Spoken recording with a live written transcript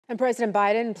And President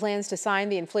Biden plans to sign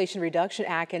the Inflation Reduction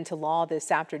Act into law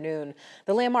this afternoon.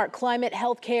 The landmark climate,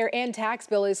 health care, and tax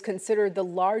bill is considered the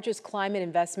largest climate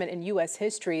investment in U.S.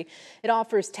 history. It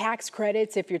offers tax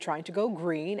credits if you're trying to go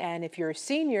green, and if you're a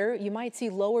senior, you might see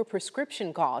lower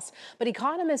prescription costs. But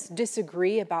economists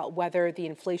disagree about whether the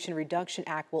Inflation Reduction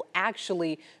Act will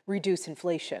actually reduce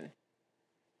inflation.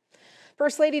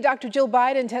 First Lady Dr. Jill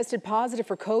Biden tested positive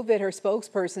for COVID. Her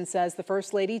spokesperson says the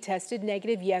First Lady tested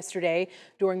negative yesterday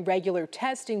during regular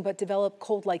testing, but developed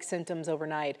cold-like symptoms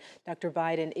overnight. Dr.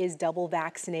 Biden is double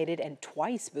vaccinated and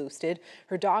twice boosted.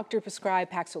 Her doctor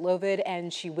prescribed Paxlovid,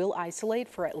 and she will isolate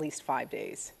for at least 5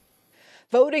 days.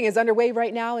 Voting is underway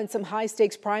right now in some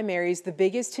high-stakes primaries, the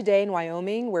biggest today in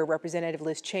Wyoming, where Representative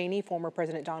Liz Cheney, former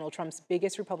President Donald Trump's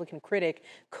biggest Republican critic,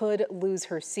 could lose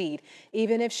her seat.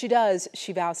 Even if she does,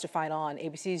 she vows to fight on.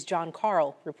 ABC's John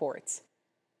Carl reports.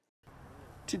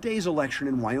 Today's election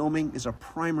in Wyoming is a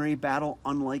primary battle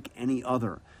unlike any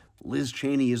other. Liz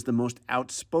Cheney is the most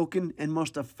outspoken and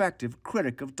most effective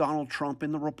critic of Donald Trump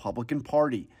in the Republican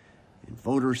Party. And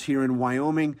voters here in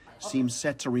Wyoming seem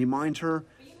set to remind her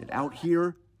that out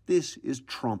here, this is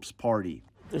Trump's party.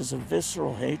 There's a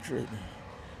visceral hatred,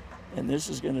 and this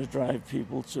is going to drive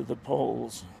people to the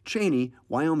polls. Cheney,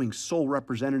 Wyoming's sole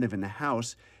representative in the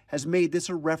House, has made this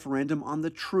a referendum on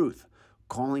the truth,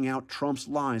 calling out Trump's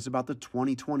lies about the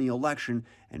 2020 election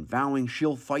and vowing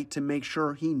she'll fight to make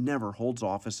sure he never holds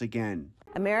office again.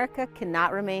 America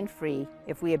cannot remain free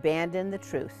if we abandon the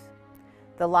truth.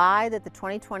 The lie that the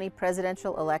 2020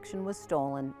 presidential election was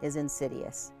stolen is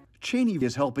insidious. Cheney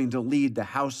is helping to lead the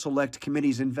House Select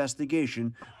Committee's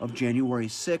investigation of January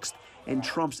 6th and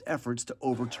Trump's efforts to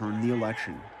overturn the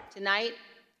election. Tonight,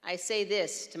 I say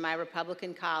this to my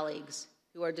Republican colleagues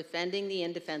who are defending the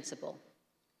indefensible.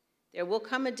 There will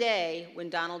come a day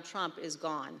when Donald Trump is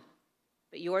gone,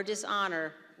 but your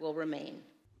dishonor will remain.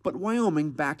 But Wyoming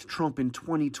backed Trump in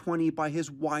 2020 by his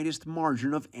widest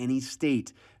margin of any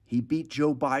state. He beat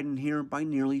Joe Biden here by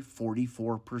nearly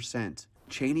 44%.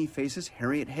 Cheney faces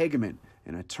Harriet Hageman,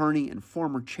 an attorney and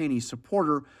former Cheney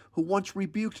supporter who once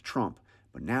rebuked Trump,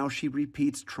 but now she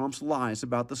repeats Trump's lies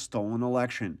about the stolen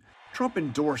election. Trump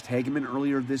endorsed Hageman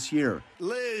earlier this year.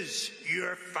 Liz,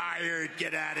 you're fired.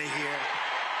 Get out of here.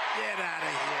 Get out of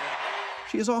here.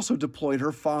 She has also deployed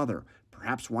her father,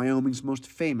 perhaps Wyoming's most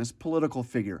famous political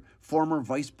figure, former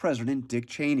Vice President Dick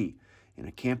Cheney. In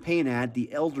a campaign ad,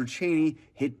 the elder Cheney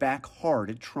hit back hard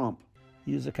at Trump.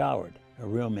 He's a coward. A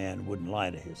real man wouldn't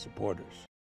lie to his supporters.